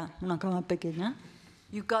camita, una cama pequeña.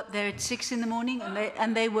 You got there at 6 in the morning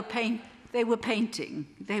and they were painting.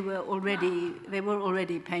 They were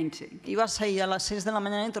already painting. Ibas ahí a las 6 de la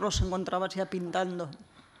mañana y te los encontrabas ya pintando.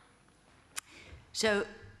 So,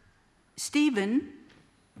 Stephen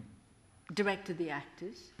directed the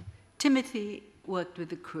actors. Timothy worked with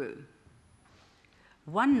the crew.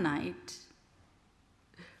 One night,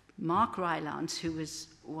 Mark Rylance, who was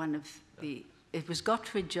it was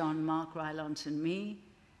Gottfried John, Mark Rylance and me,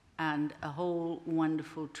 and a whole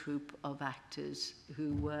wonderful troupe of actors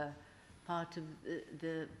who were part of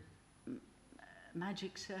the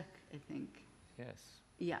Magic Cirque, I think. Yes.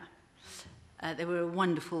 Yeah. They were a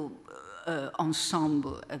wonderful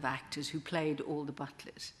ensemble of actors who played all the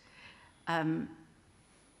butlers.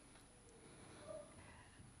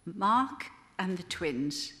 Mark and the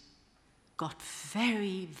twins got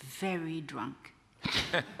very, very drunk.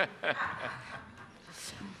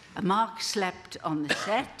 Mark slept on the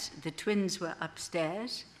set, the twins were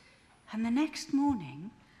upstairs, and the next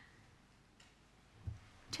morning,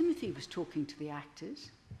 Timothy was talking to the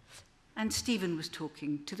actors, and Stephen was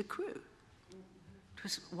talking to the crew. It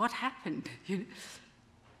was, what happened?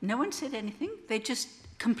 No one said anything. They just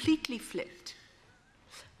completely flipped.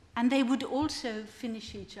 And they would also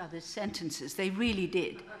finish each other's sentences. They really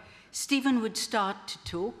did. Stephen would start to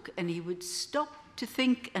talk, and he would stop to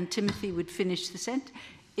think, and Timothy would finish the sentence.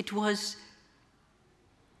 It was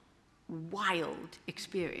a wild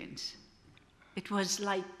experience. It was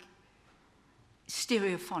like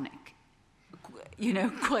stereophonic,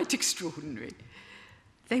 quite extraordinary.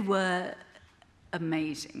 They were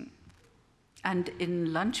amazing. And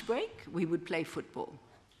in lunch break, we would play football.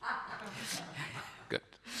 Good.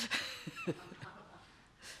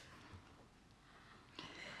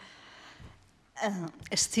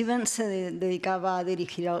 Steven se dedicaba a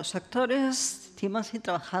dirigir a los actores, Timothy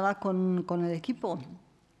trabajaba con el equipo.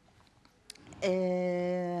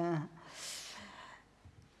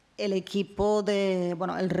 El equipo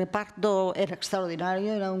el reparto era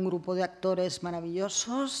extraordinario, era un grupo de actores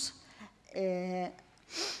maravillosos.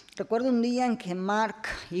 Recuerdo un día en que Mark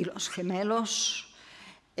y los gemelos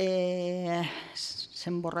se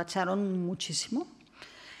emborracharon muchísimo.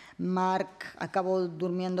 Mark acabó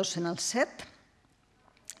durmiéndose en el set.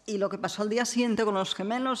 Y lo que pasó al día siguiente con los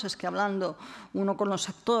gemelos es que hablando uno con los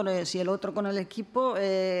actores y el otro con el equipo,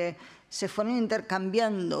 se fueron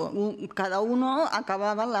intercambiando. Cada uno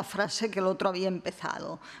acababa la frase que el otro había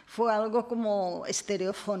empezado. Fue algo como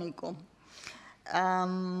estereofónico.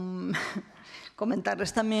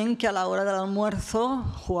 Comentarles también que a la hora del almuerzo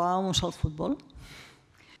jugábamos al fútbol.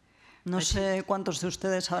 No sé cuántos de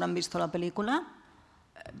ustedes habrán visto la película.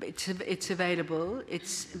 It's available.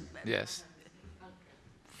 Yes.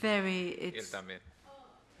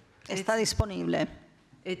 Está disponible.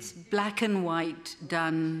 It's black and white,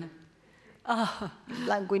 done.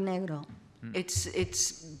 Blanco y negro.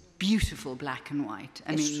 It's beautiful black and white.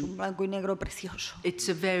 Es un blanco y negro precioso. It's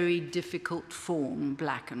a very difficult form,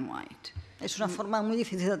 black and white. Es una forma muy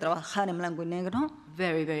difícil de trabajar en blanco y negro.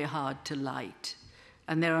 Very, very hard to light.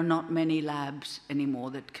 And there are not many labs anymore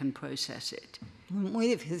that can process it. Muy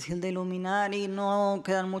difícil de iluminar y no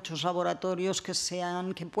quedan muchos laboratorios que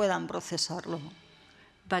puedan procesarlo.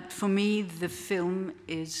 But for me, the film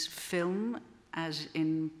is film as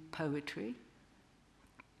in poetry,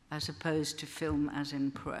 as opposed to film as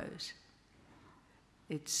in prose.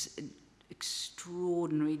 It's an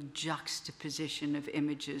extraordinary juxtaposition of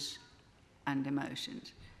images and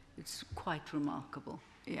emotions. It's quite remarkable,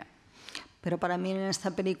 yeah. Pero para mí en esta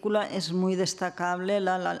película es muy destacable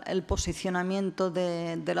el posicionamiento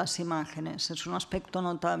de las imágenes. Es un aspecto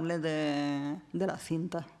notable de la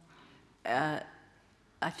cinta.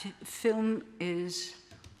 film is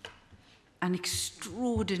an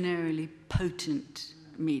extraordinarily potent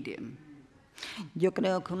medium. Yo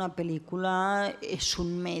creo que una película es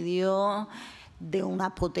un medio de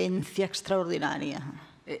una potencia extraordinaria.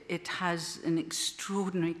 It has an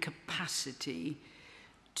extraordinary capacity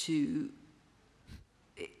to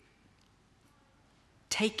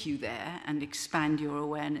take you there and expand your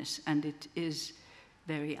awareness, and it is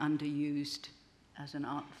very underused as an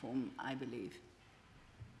art form, I believe.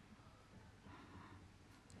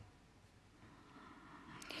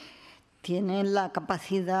 Tiene la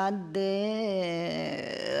capacidad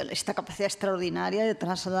esta capacidad extraordinaria de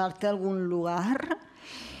trasladarte a algún lugar,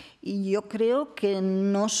 y yo creo que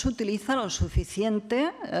no se utiliza lo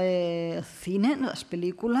suficiente cine, las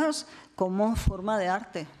películas, como forma de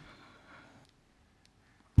arte.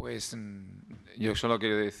 Pues yo solo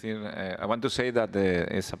quiero decir, I want to say that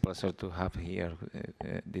it's a pleasure to have here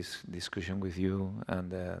this discussion with you,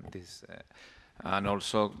 and and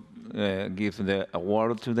also give the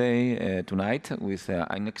award tonight with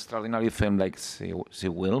an extraordinary film like She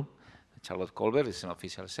Will, Charlotte Colbert. It's an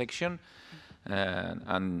official section,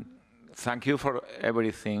 and thank you for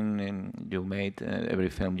everything you made, every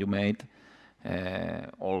film you made.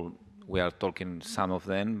 We are talking some of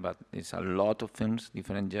them, but it's a lot of films,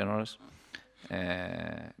 different genres.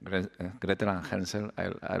 Gretel and Hansel,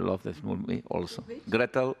 I love this movie also.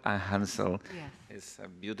 Gretel and Hansel, yes. It's a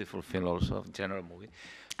beautiful film also, genre movie.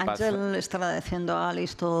 Ángel está agradeciendo a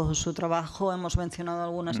Alice todo su trabajo. Hemos mencionado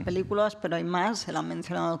algunas películas, pero hay más. Él ha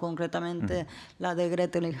mencionado concretamente la de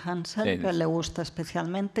Gretel y Hansel, que le gusta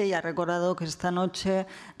especialmente, y ha recordado que esta noche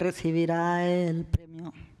recibirá el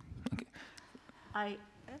premio. Okay.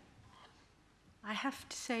 I have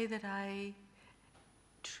to say that I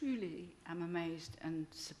truly am amazed and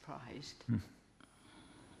surprised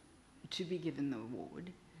to be given the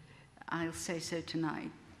award. I'll say so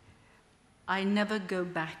tonight. I never go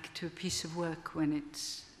back to a piece of work when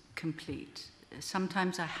it's complete.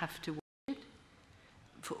 Sometimes I have to watch it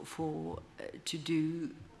to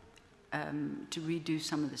redo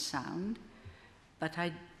some of the sound, but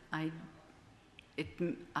I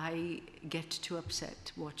get too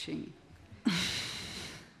upset watching.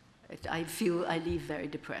 I feel I leave very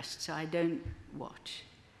depressed, so I don't watch.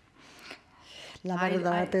 La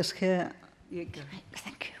verdad es que...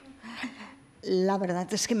 La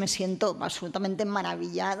verdad es que me siento absolutamente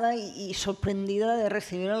maravillada y sorprendida de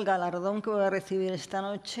recibir el galardón que voy a recibir esta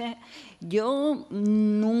noche. Yo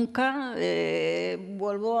nunca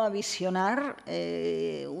vuelvo a visionar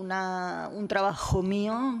un trabajo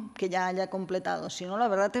mío que ya haya completado, sino la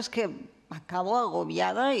verdad es que acabo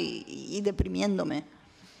agobiada y deprimiéndome.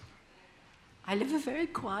 I live a very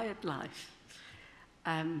quiet life.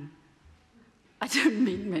 I don't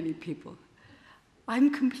meet many people.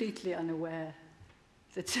 I'm completely unaware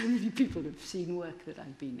that so many people have seen work that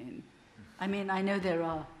I've been in. I mean, I know there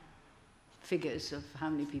are figures of how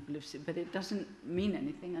many people have seen, but it doesn't mean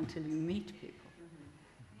anything until you meet people.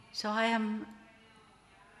 So I am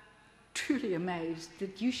truly amazed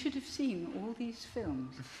that you should have seen all these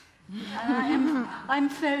films. And I'm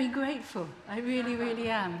very grateful. I really, really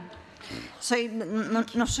am.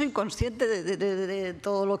 No soy consciente de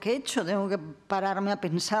todo lo que he hecho, tengo que pararme a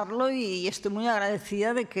pensarlo, y estoy muy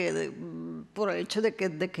agradecida por el hecho de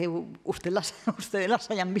que ustedes las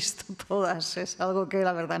hayan visto todas. Es algo que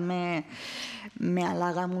la verdad me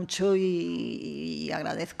halaga mucho y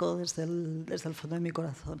agradezco desde el fondo de mi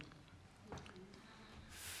corazón.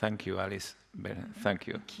 Thank you, Alice. Thank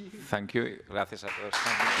you. Thank you. Gracias a todos.